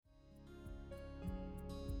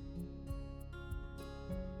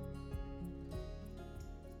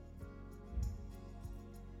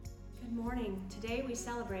morning. Today we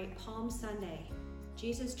celebrate Palm Sunday,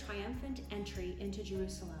 Jesus' triumphant entry into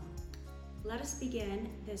Jerusalem. Let us begin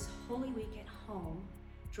this Holy Week at home,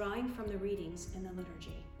 drawing from the readings in the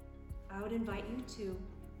liturgy. I would invite you to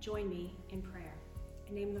join me in prayer.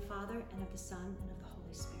 In the name of the Father, and of the Son, and of the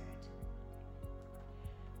Holy Spirit.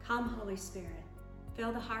 Come, Holy Spirit,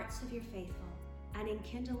 fill the hearts of your faithful, and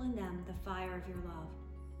enkindle in them the fire of your love.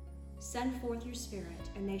 Send forth your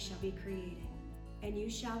Spirit, and they shall be created, and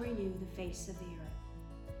you shall renew the face of the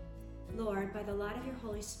earth. Lord, by the light of your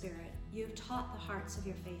Holy Spirit, you have taught the hearts of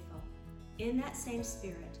your faithful. In that same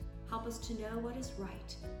Spirit, help us to know what is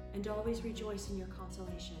right and always rejoice in your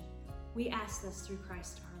consolation. We ask this through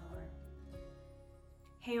Christ our Lord.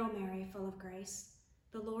 Hail Mary, full of grace,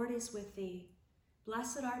 the Lord is with thee.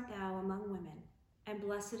 Blessed art thou among women, and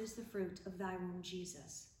blessed is the fruit of thy womb,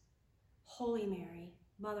 Jesus. Holy Mary,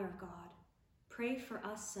 Mother of God, pray for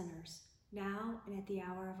us sinners, now and at the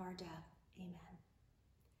hour of our death. Amen.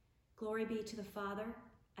 Glory be to the Father,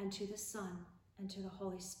 and to the Son, and to the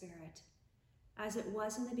Holy Spirit, as it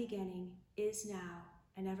was in the beginning, is now,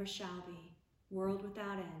 and ever shall be, world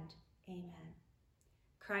without end. Amen.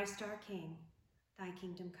 Christ our King, thy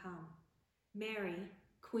kingdom come. Mary,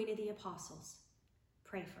 Queen of the Apostles,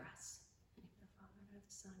 pray for us. In the name of the Father, and of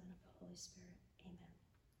the Son, and of the Holy Spirit. Amen.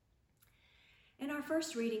 In our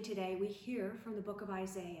first reading today, we hear from the book of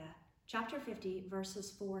Isaiah, chapter 50,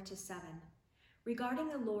 verses 4 to 7, regarding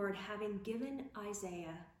the Lord having given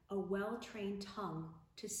Isaiah a well-trained tongue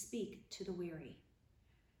to speak to the weary.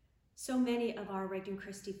 So many of our Regnum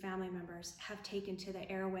Christi family members have taken to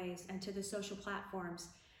the airways and to the social platforms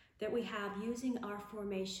that we have, using our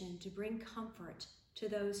formation to bring comfort to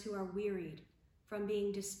those who are wearied from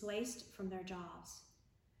being displaced from their jobs,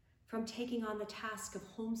 from taking on the task of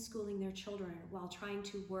homeschooling their children while trying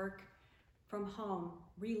to work from home,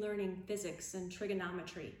 relearning physics and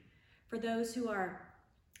trigonometry, for those who are,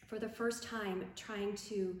 for the first time, trying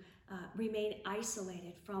to remain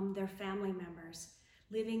isolated from their family members,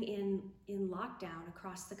 living in lockdown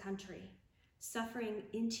across the country, suffering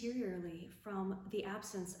interiorly from the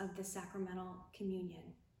absence of the sacramental communion.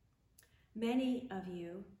 Many of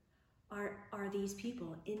you are these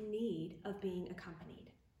people in need of being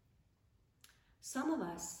accompanied. Some of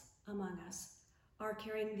us, among us, are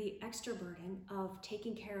carrying the extra burden of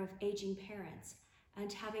taking care of aging parents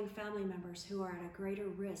and having family members who are at a greater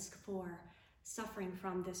risk for suffering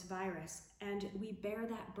from this virus. And we bear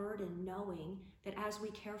that burden knowing that as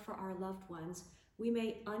we care for our loved ones, we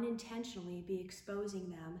may unintentionally be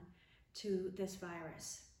exposing them to this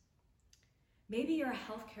virus. Maybe you're a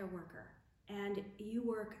healthcare worker and you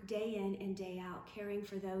work day in and day out caring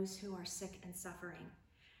for those who are sick and suffering,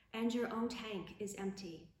 and your own tank is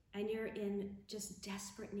empty, and you're in just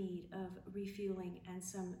desperate need of refueling and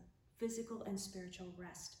some physical and spiritual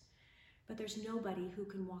rest. But there's nobody who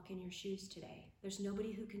can walk in your shoes today. There's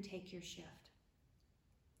nobody who can take your shift.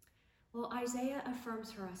 Well, Isaiah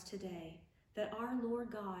affirms for us today that our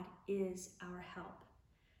Lord God is our help.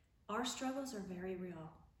 Our struggles are very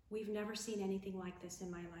real. We've never seen anything like this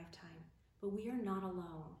in my lifetime, but we are not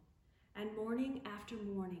alone. And morning after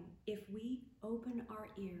morning, if we open our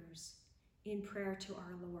ears in prayer to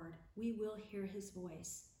our Lord, we will hear his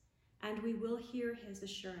voice, and we will hear his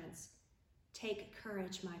assurance, "Take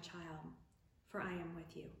courage, my child, for I am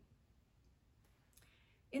with you."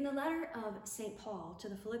 In the letter of St. Paul to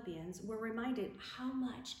the Philippians, we're reminded how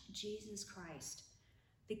much Jesus Christ,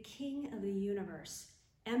 the King of the universe,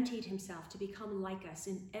 emptied himself to become like us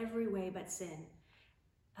in every way but sin,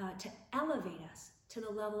 to elevate us to the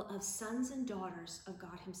level of sons and daughters of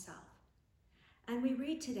God himself. And we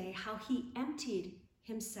read today how he emptied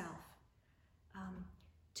himself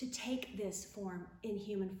to take this form in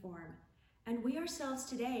human form. And we ourselves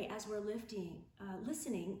today, as we're listening,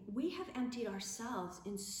 we have emptied ourselves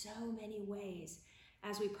in so many ways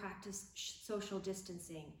as we practice social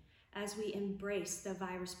distancing, as we embrace the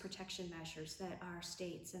virus protection measures that our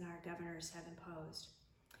states and our governors have imposed.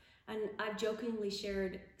 And I've jokingly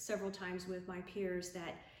shared several times with my peers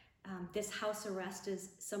that this house arrest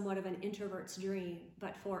is somewhat of an introvert's dream,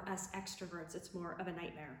 but for us extroverts, it's more of a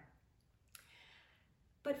nightmare.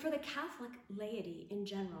 But for the Catholic laity in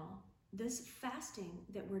general, this fasting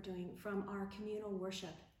that we're doing from our communal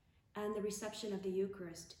worship and the reception of the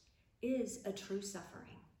Eucharist is a true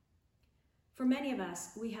suffering. For many of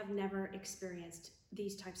us, we have never experienced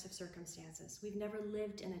these types of circumstances. We've never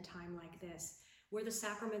lived in a time like this, where the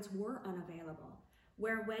sacraments were unavailable,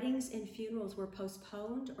 where weddings and funerals were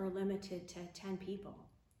postponed or limited to 10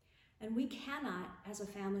 people. And we cannot, as a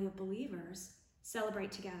family of believers,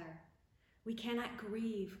 celebrate together. We cannot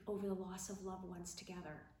grieve over the loss of loved ones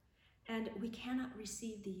together. and we cannot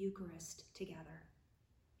receive the Eucharist together.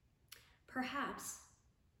 Perhaps,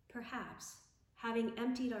 having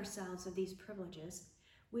emptied ourselves of these privileges,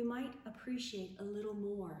 we might appreciate a little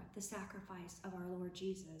more the sacrifice of our Lord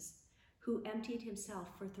Jesus, who emptied himself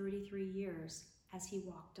for 33 years as he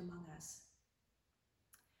walked among us.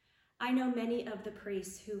 I know many of the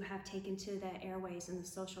priests who have taken to the airways and the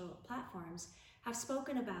social platforms have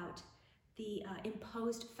spoken about the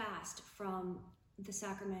imposed fast from the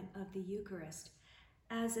sacrament of the Eucharist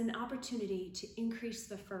as an opportunity to increase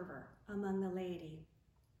the fervor among the laity.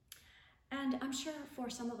 And I'm sure for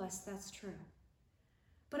some of us that's true.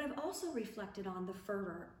 But I've also reflected on the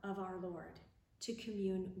fervor of our Lord to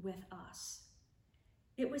commune with us.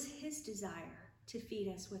 It was his desire to feed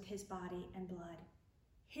us with his body and blood,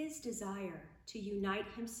 his desire to unite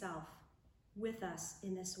himself with us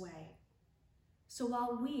in this way. So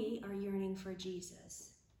while we are yearning for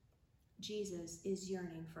Jesus, Jesus is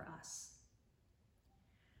yearning for us.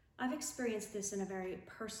 I've experienced this in a very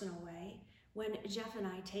personal way when Jeff and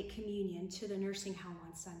I take communion to the nursing home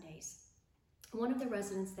on Sundays. One of the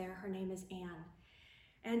residents there, her name is Anne,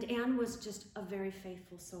 and Anne was just a very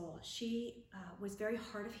faithful soul. She was very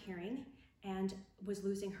hard of hearing and was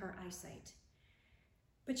losing her eyesight.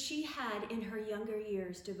 But she had, in her younger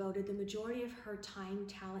years, devoted the majority of her time,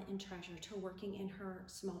 talent, and treasure to working in her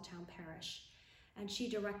small town parish. And she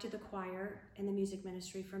directed the choir and the music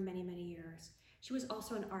ministry for many, many years. She was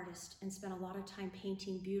also an artist and spent a lot of time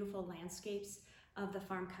painting beautiful landscapes of the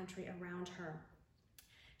farm country around her.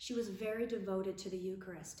 She was very devoted to the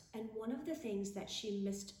Eucharist. And one of the things that she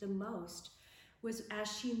missed the most was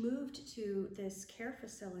as she moved to this care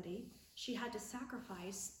facility, she had to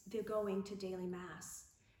sacrifice the going to daily Mass.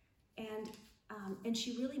 And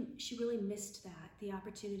she really missed that, the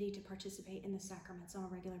opportunity to participate in the sacraments on a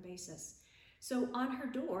regular basis. So on her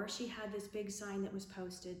door, she had this big sign that was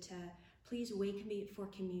posted to please wake me for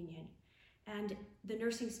communion. And the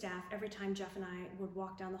nursing staff, every time Jeff and I would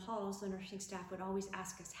walk down the halls, the nursing staff would always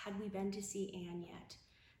ask us, had we been to see Anne yet?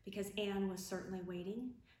 Because Anne was certainly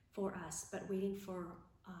waiting for us, but waiting for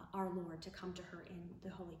our Lord to come to her in the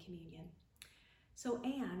Holy Communion. So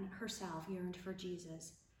Anne herself yearned for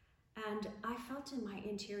Jesus. And I felt in my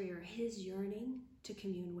interior his yearning to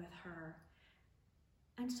commune with her.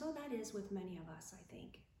 And so that is with many of us, I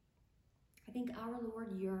think. I think our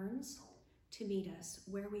Lord yearns to meet us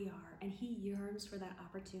where we are, and he yearns for that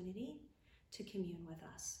opportunity to commune with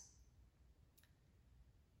us.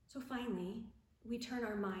 So finally, we turn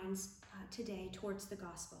our minds today towards the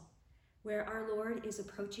gospel, where our Lord is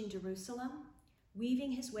approaching Jerusalem,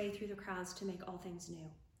 weaving his way through the crowds to make all things new.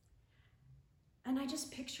 And I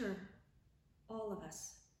just picture all of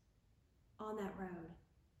us on that road,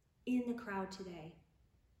 in the crowd today.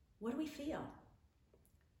 What do we feel?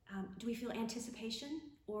 Do we feel anticipation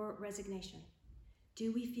or resignation?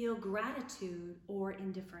 Do we feel gratitude or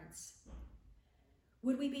indifference?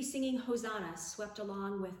 Would we be singing Hosanna, swept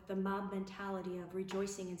along with the mob mentality of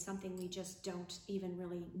rejoicing in something we just don't even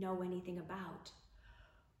really know anything about?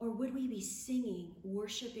 Or would we be singing,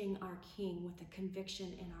 worshiping our King with a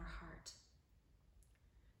conviction in our heart?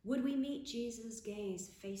 Would we meet Jesus' gaze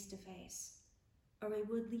face to face? Or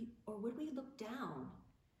would we look down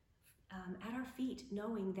at our feet,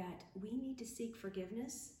 knowing that we need to seek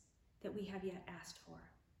forgiveness that we have yet asked for?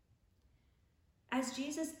 As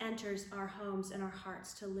Jesus enters our homes and our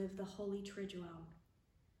hearts to live the Holy Triduum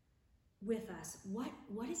with us,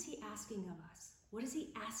 what is he asking of us? What is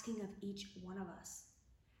he asking of each one of us?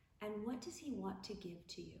 And what does he want to give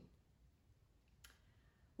to you?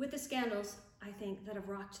 With the scandals, I think, that have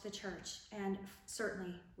rocked the church, and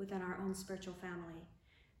certainly within our own spiritual family,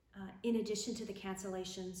 in addition to the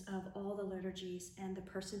cancellations of all the liturgies and the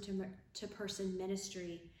person-to-person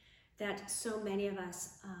ministry that so many of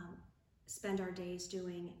us spend our days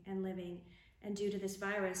doing and living, and due to this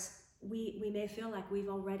virus, we may feel like we've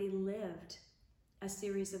already lived a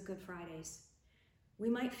series of Good Fridays. We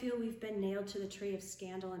might feel we've been nailed to the tree of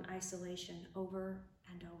scandal and isolation over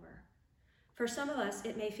and over. For some of us,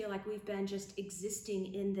 it may feel like we've been just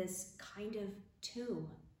existing in this kind of tomb,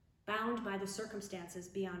 bound by the circumstances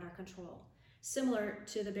beyond our control, similar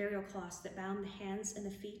to the burial cloths that bound the hands and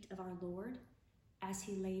the feet of our Lord as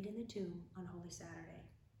he laid in the tomb on Holy Saturday.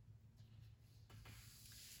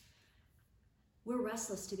 We're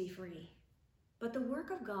restless to be free, but the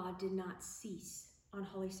work of God did not cease on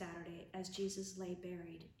Holy Saturday as Jesus lay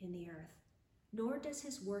buried in the earth, nor does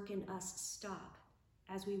his work in us stop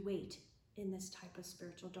as we wait in this type of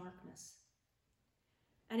spiritual darkness.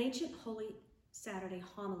 An ancient Holy Saturday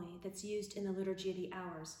homily that's used in the Liturgy of the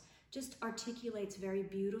Hours just articulates very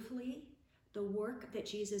beautifully the work that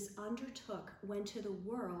Jesus undertook when to the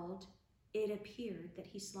world it appeared that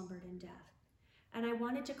he slumbered in death. And I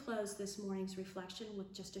wanted to close this morning's reflection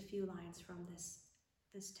with just a few lines from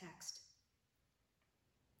this text.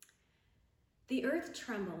 The earth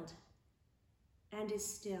trembled and is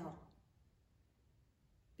still,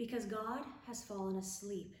 because God has fallen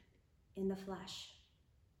asleep in the flesh,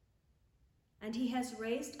 and he has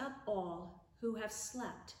raised up all who have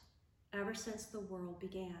slept ever since the world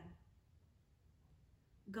began.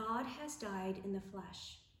 God has died in the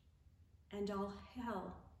flesh, and all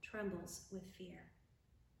hell trembles with fear.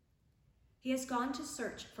 He has gone to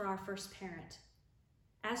search for our first parent,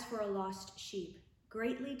 as for a lost sheep,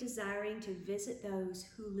 greatly desiring to visit those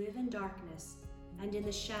who live in darkness and in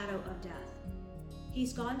the shadow of death.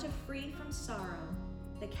 He's gone to free from sorrow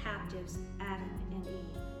the captives Adam and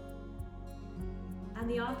Eve. And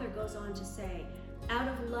the author goes on to say, out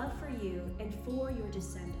of love for you and for your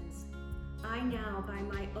descendants, I now by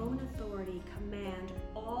my own authority command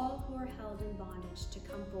all who are held in bondage to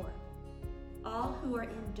come forth, all who are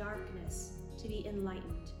in darkness to be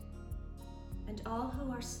enlightened, and all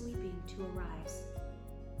who are sleeping to arise.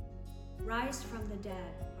 Rise from the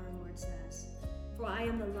dead, our Lord says, for I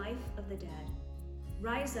am the life of the dead.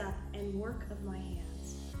 Rise up and work of my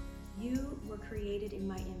hands. You were created in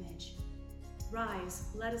my image. Rise,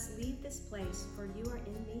 let us leave this place, for you are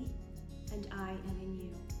in me, and I am in you.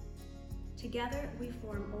 Together we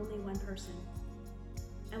form only one person,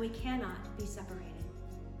 and we cannot be separated.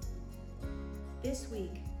 This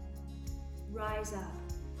week, rise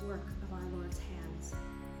up, work of our Lord's hands.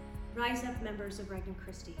 Rise up, members of Regnum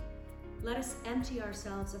Christi. Let us empty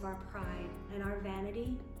ourselves of our pride and our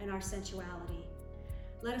vanity and our sensuality.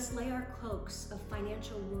 Let us lay our cloaks of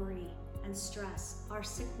financial worry and stress, our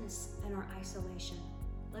sickness and our isolation.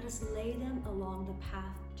 Let us lay them along the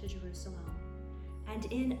path to Jerusalem. And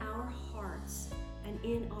in our hearts and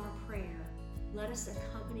in our prayer, let us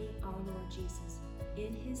accompany our Lord Jesus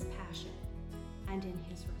in his passion and in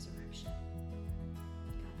his resurrection.